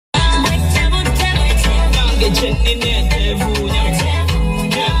Brand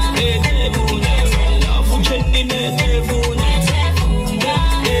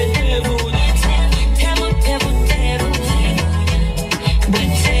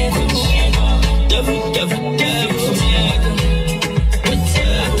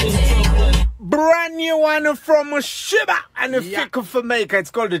new one from Shiba and the Fickle for Maker. It's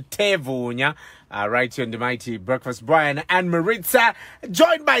called the Tevunya. Right here on the Mighty Breakfast. Brian and Maritza,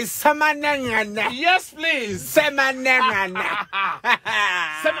 joined by Samanangana. Yes, please. Samanangana.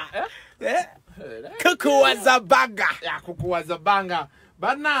 Kuku was a banger. Yeah, Kuku was a banger.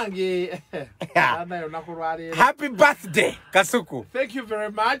 Banangi. Happy birthday, Kasuku. Thank you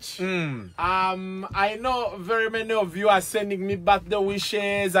very much. I know very many of you are sending me birthday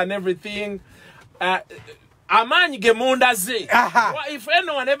wishes and everything. If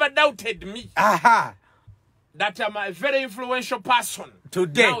anyone ever doubted me that I'm a very influential person,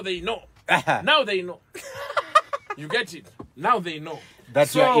 today now they know. Now they know. You get it? Now they know.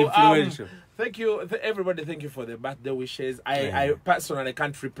 That's your influential. Thank you, everybody. Thank you for the birthday wishes. I personally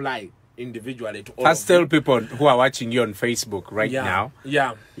can't reply individually to all. First, tell people who are watching you on Facebook right now.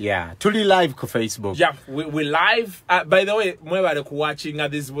 Yeah. Truly live on Facebook. Yeah, we live. By the way, when we're watching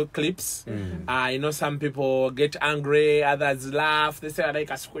these clips, you know, some people get angry, others laugh. They say, like,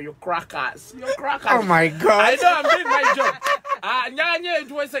 you crackers. You crackers. Oh my God. I know, I'm doing my job.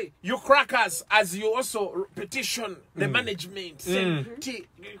 It was say, you crackers, as you also petition the management. Say,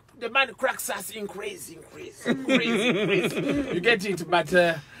 the man cracks us increase. You get it? But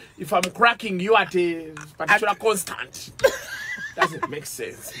if I'm cracking you at a particular constant, doesn't make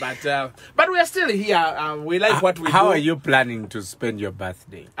sense. But we are still here. We like what we do. How are you planning to spend your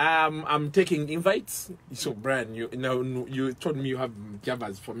birthday? I'm taking invites. So, Brian, you told me you have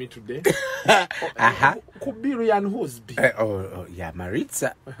Javas for me today. Kubiri and Hosby. Yeah,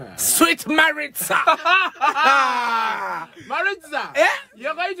 Maritza. Sweet Maritza. Maritza,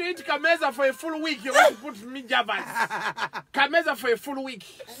 you're going to eat Kameza for a full week. You're going to put me Javas. Kameza for a full week.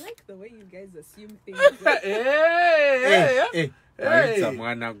 I like the way you guys assume things. Hey. Maritza,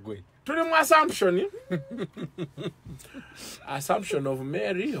 mwana gwe. To the assumption, assumption of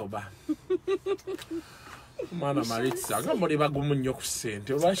Mary, oba. Mana Maritza, nobody bagumunyo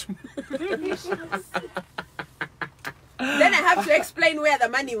kusente. Then I have to explain where the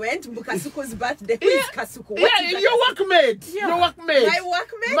money went. Kasuku's birthday. Who is Kasuku? Yeah, your workmate. Yeah. Your workmate. My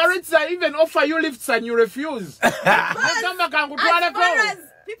workmate? Maritza even offer you lifts and you refuse. As far as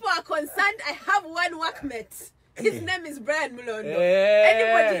people are concerned, I have one workmate. His name is Brian Mulondo.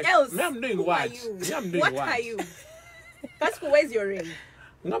 Anybody else? I'm doing who what? Are you? I'm doing what are you? Kasuku, where's your ring?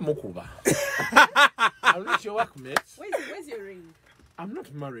 I'm not your workmate. Where's your ring? I'm not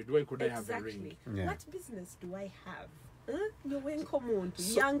married. Why could I have a ring? Yeah. What business do I have? You're in common to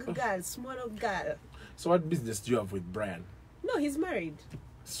young girl, small girl. So what business do you have with Brian? No, he's married.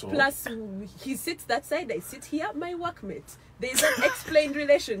 So? Plus, he sits that side, I sit here, my workmate. There's an explained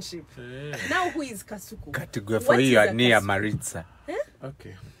relationship. Now, who is Kasuku? Got to go for you are near Maritza.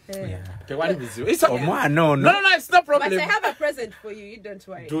 Okay. Yeah. Okay, what is it? It's okay. No, it's no problem. But I have a present for you, don't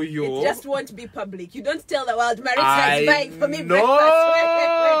worry. Do you? It just won't be public. You don't tell the world Maritza is buying for me breakfast.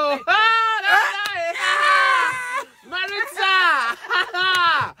 Wait. Maritza!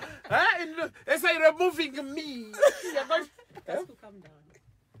 It's like removing me. Kasuku, calm down.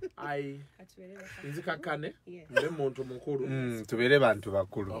 Is it kakane? Yeah.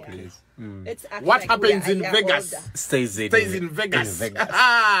 Please. What happens in Vegas stays in Vegas. We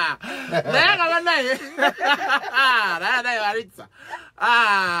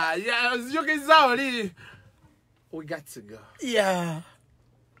got to go. Yeah.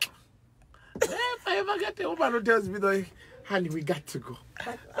 If I ever get a woman who tells me, though, honey, we got to go.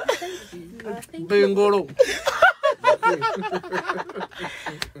 Thank you.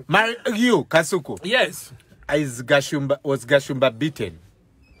 You, Kasuku. Yes. Was Gashumba beaten?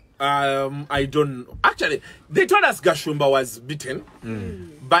 I don't know. Actually, they told us Gashumba was beaten,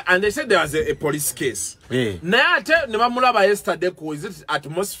 and they said there was a police case. Now, I tell you, yesterday, is it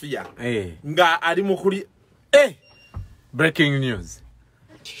atmosphere? Breaking news.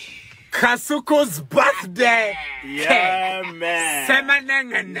 Kasuku's birthday. Yeah, man.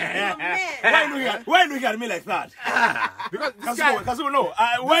 Why do you get me like that? Because Kasuku, no.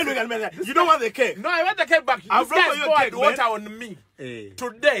 Why do you get me like that? You don't want the cake. No, I want the cake back. I've brought your cake, water on me.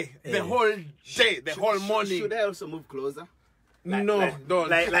 Today, the whole day, the whole morning. Should I also move closer? No, don't.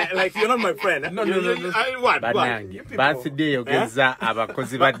 Like you're not my friend. No. What? Birthday ogeza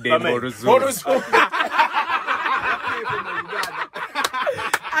abakozi badde mboruzu.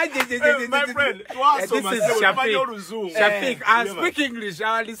 My friend, This is Shafiq. I speak English.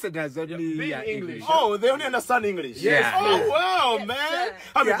 Our listeners only hear English. Oh, they only understand English. Yeah. Oh, wow, man.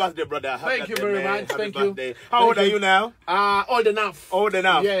 Happy birthday, brother. Thank you very much. Thank you. Birthday. How old are you now? Old enough. Old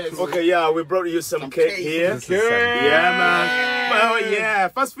enough. Yes. Okay, yeah, we brought you some cake here. Yeah, man. Oh, yeah.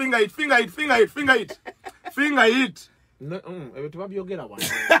 First finger it. Finger it. No,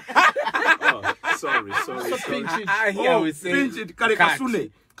 Oh, sorry. pinch it. I hear we say Pinch it. Kare cat.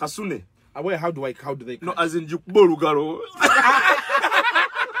 Kasune. Wait, how do they? No, as in Jukborugaro.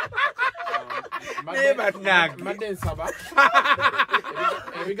 Madden Saba.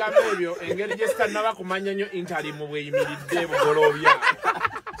 We got maybe and get just another command in interim way immediately.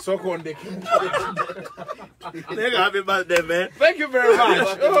 So on the Happy birthday, man. Thank you very much.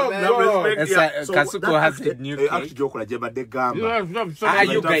 Kasuku has a new cake.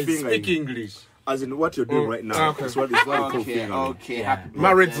 You guys speak English. As in what you're doing right now. Okay. That's what is what Okay.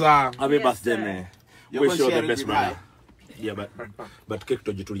 Maritza. Happy birthday, man. You're Wish you all gonna the share best, it, brother. right? Yeah, but cake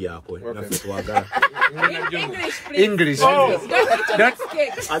to Jituli yako. English, please. English. Don't eat on this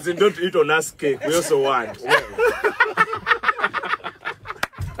cake. As in don't eat on us cake. We also want.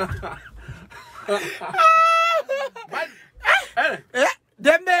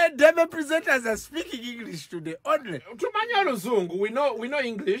 Them presenters are speaking English today only. We know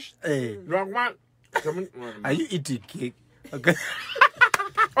English. Hey. Are you eating cake? Okay.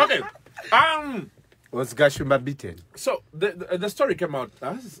 Okay. Was Gashumba beaten? So the story came out.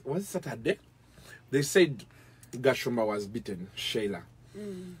 Was Saturday? They said Gashumba was beaten, Sheila,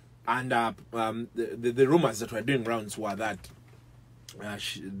 and the rumors that were doing rounds were that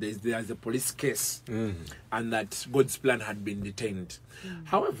there's a police case, and that God's plan had been detained.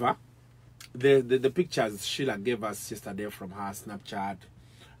 However, the pictures Sheila gave us yesterday from her Snapchat,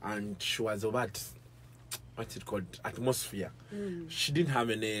 and she was over at what's it called, atmosphere. She didn't have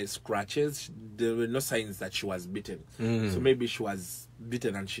any scratches. There were no signs that she was beaten. So maybe she was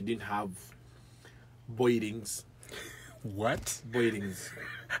beaten and she didn't have boilings. What? Boilings.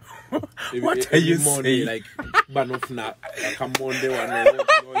 What are you saying? Like Banofna,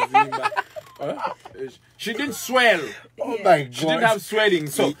 she didn't swell. Oh my God. She didn't have swelling.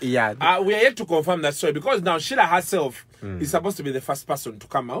 So yeah. We are yet to confirm that story because now Sheila herself is supposed to be the first person to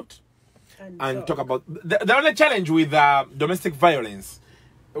come out and talk about the only challenge with domestic violence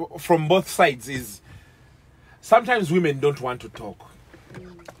from both sides is sometimes women don't want to talk.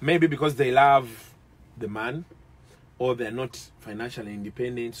 Maybe because they love the man, or they're not financially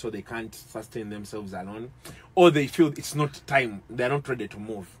independent, so they can't sustain themselves alone, or they feel it's not time, they're not ready to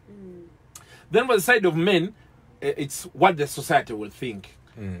move. Then on the side of men, it's what the society will think.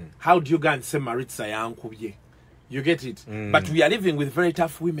 How do you go and say Maritza Yankuye? You get it? But we are living with very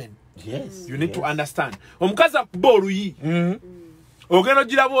tough women. Yes. You need to understand. Omukaza boru yi. Ogeno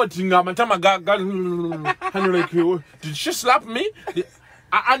jira votinga matama did she slap me?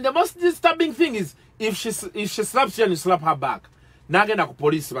 And the most disturbing thing is if she slaps you and you slap her back. Nagenda ku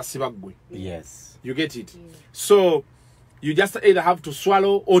police basibagwe. Yes. You get it? So you just either have to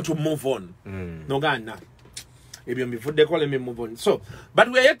swallow or to move on. No gana. Before they call me move on. So,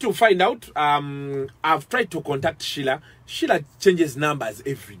 but we are yet to find out. I've tried to contact Sheila. Sheila changes numbers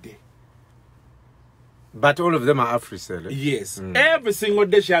every day. But all of them are AfriCell. Yes. Every single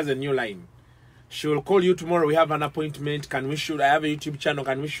day she has a new line. She will call you tomorrow. We have an appointment. Can we shoot? I have a YouTube channel.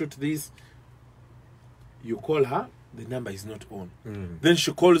 Can we shoot this? You call her. The number is not on. Then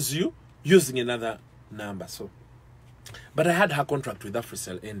she calls you using another number. So, but I had her contract with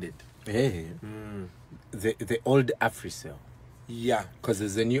AfriCell ended. Hey. The old AfriCell. Yeah. Because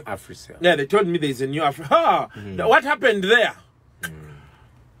there's a new AfriCell. Yeah, they told me there's a new what happened there?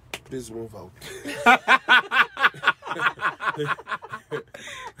 Please move out.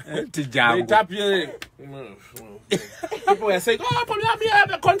 They tap you. People were saying, oh, but we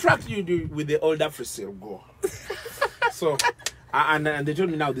have a contract you do with the old AfriCell. Go. So, and they told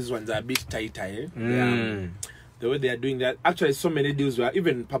me now these ones are a bit tighter. Yeah. The way they are doing that. Actually, so many deals were,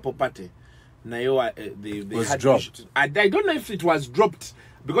 even Papo Pate. They was had dropped. I don't know if it was dropped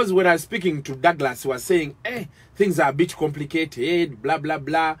because when I was speaking to Douglas, he was saying, things are a bit complicated, blah blah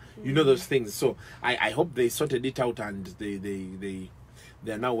blah. You know those things. So I hope they sorted it out and they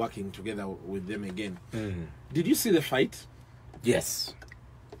are now working together with them again. Did you see the fight? Yes.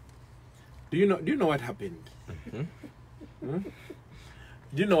 Do you know what happened? Do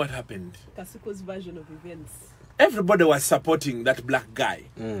you know what happened? Kasuku's version of events. everybody was supporting that black guy.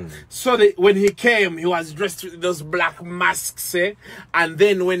 So when he came, he was dressed with those black masks, and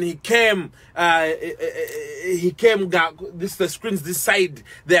then when he came, the screens this side,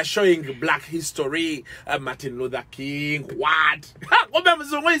 they are showing black history, Martin Luther King, what?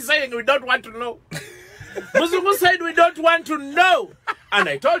 Muzungu is saying we don't want to know. Muzungu said we don't want to know. And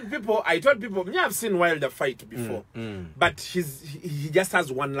I told people, me I've seen Wilder fight before, but he just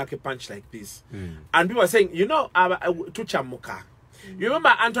has one lucky punch like this. And people are saying, you know, Tuchamuka. You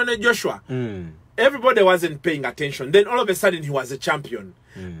remember Anthony Joshua? Everybody wasn't paying attention. Then all of a sudden he was a champion.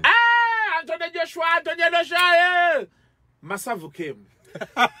 Anthony Joshua, yeah. Masavu came.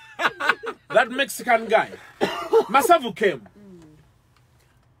 That Mexican guy. Masavu came.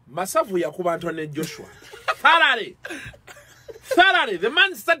 Masavu Yakuba Anthony Joshua. Salary. The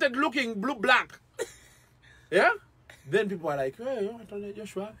man started looking blue-black. Yeah? Then people are like, hey, Anthony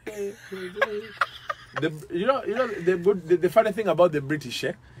Joshua. Hey. The funny thing about the British,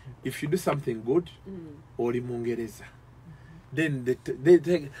 if you do something good, or Mungereza, then they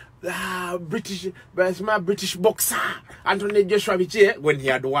take British boxer Anthony Joshua when he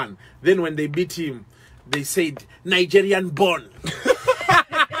had won. Then when they beat him, they said Nigerian born.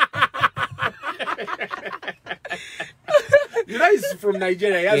 You know, he's from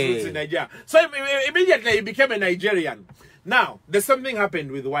Nigeria. He has roots in Nigeria. So immediately he became a Nigerian. Now, there's something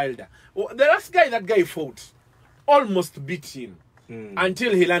happened with Wilder. The last guy that guy fought almost beat him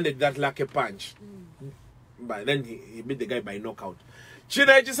until he landed that lucky punch. But then he beat the guy by knockout.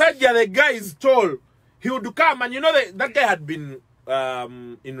 The guy is tall. He would come, and you know that guy had been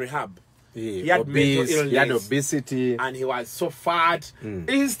in rehab. He had mental illness. He had obesity. And he was so fat.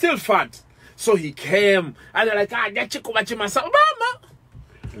 He's still fat. So he came, and they're like,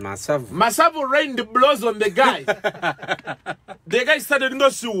 Masavu. Masavu rained the blows on the guy. The guy started to go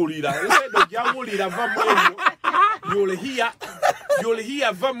suulira. He said, you'll hear,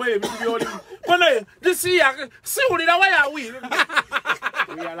 this year, suulira, where are we?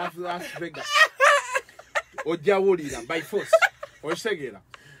 We are Las Vegas. Ojawulira, by force.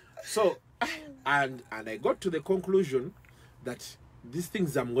 So, and I got to the conclusion that these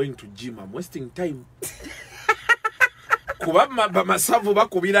things I'm going to gym, I'm wasting time.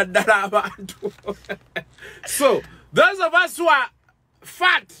 So, those of us who are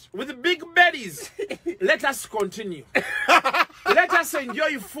fat with big bellies, let us continue. Let us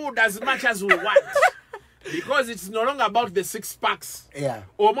enjoy food as much as we want. Because it's no longer about the 6 packs. Yeah.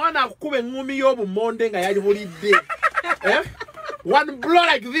 One blow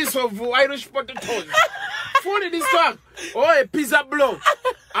like this of Irish potatoes. Food in this one. Or a pizza blow.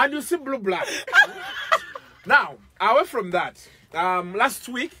 And you see blue black. Now, away from that, last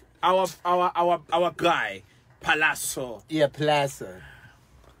week our guy, Pallaso. Yeah, Pallaso.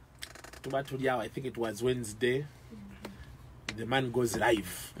 I think it was Wednesday. The man goes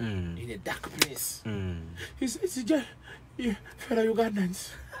live in a dark place. He says, fellow Ugandans,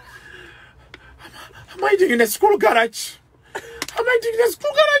 I'm hiding in a school garage. I'm hiding in a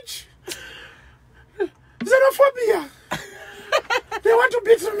school garage. Xenophobia. They want to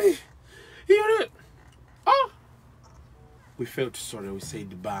beat me. We felt sorry. We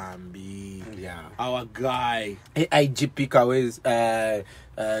said, Bambi. Yeah. Our guy. AIGP Kawaii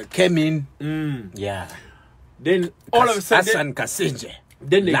came in. Yeah. Then all of a sudden, Hassan Kasenje.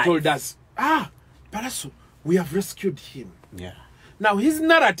 Then they told us, Pallaso, we have rescued him. Yeah. Now his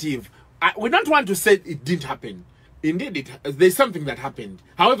narrative, we don't want to say it didn't happen. Indeed, there's something that happened.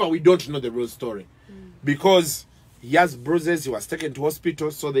 However, we don't know the real story because he has bruises. He was taken to hospital,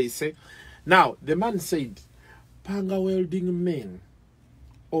 so they say. Now the man said, Panga welding men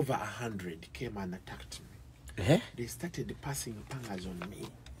over 100 came and attacked me. They started passing pangas on me.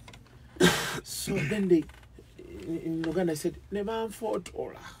 So then they. In Uganda, I said, never fought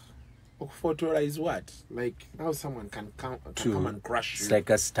Ola. Fought Ola is what? Like, how someone can come and crush you. It's like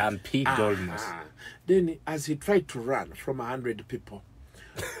a stampede almost. Then, as he tried to run from 100 people,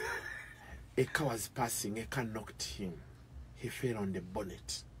 a car was passing, a car knocked him. He fell on the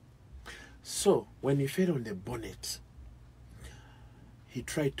bonnet. So, when he fell on the bonnet, he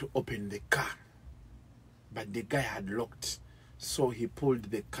tried to open the car. But the guy had locked. So, he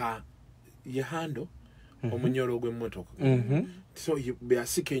pulled the car, your handle. So he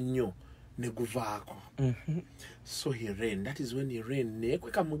beasike nyo neguvako. So he ran. That is when he ran.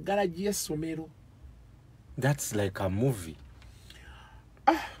 That's like a movie.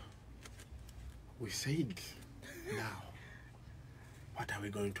 We said, now, what are we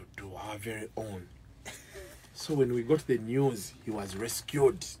going to do? Our very own. So when we got the news, he was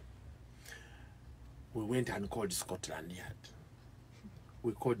rescued. We went and called Scotland Yard.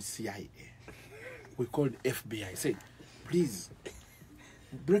 We called CIA. We called FBI. Said, please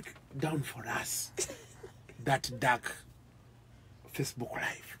break down for us that dark Facebook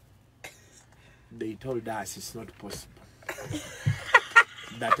Live. They told us it's not possible.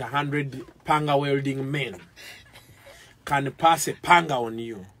 That 100 panga welding men can pass a panga on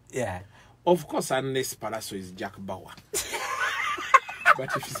you. Yeah. Of course, unless Pallaso is Jack Bauer.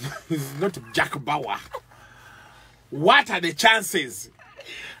 But if it's not Jack Bauer, what are the chances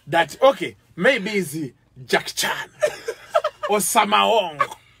that, okay, maybe it's Jack Chan or Samaong,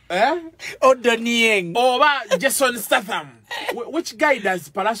 or Danieng, or Jason Statham? Which guy does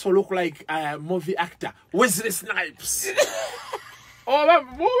Pallaso look like a movie actor? Wesley Snipes. Or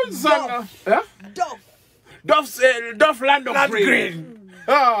what was Dolph Lundgren.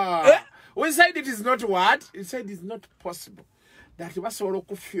 We said it is not what? He said it's not possible. That you was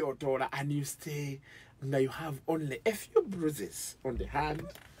and you stay, now you have only a few bruises on the hand.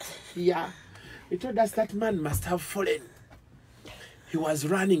 Yeah. He told us that man must have fallen. He was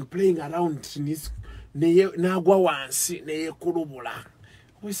running, playing around in his we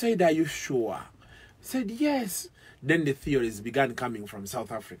said, are you sure? He said, yes. Then the theories began coming from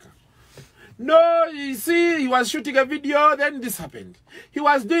South Africa. No, you see, he was shooting a video, then this happened. He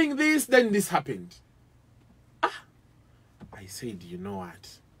was doing this, then this happened. I said, you know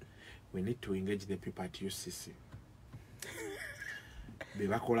what? We need to engage the people at UCC.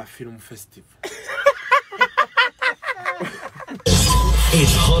 Bebakola Film Festival.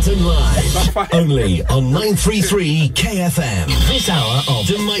 It's Hot and Live, only on 933 KFM. This hour of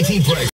the Mighty Breakfast.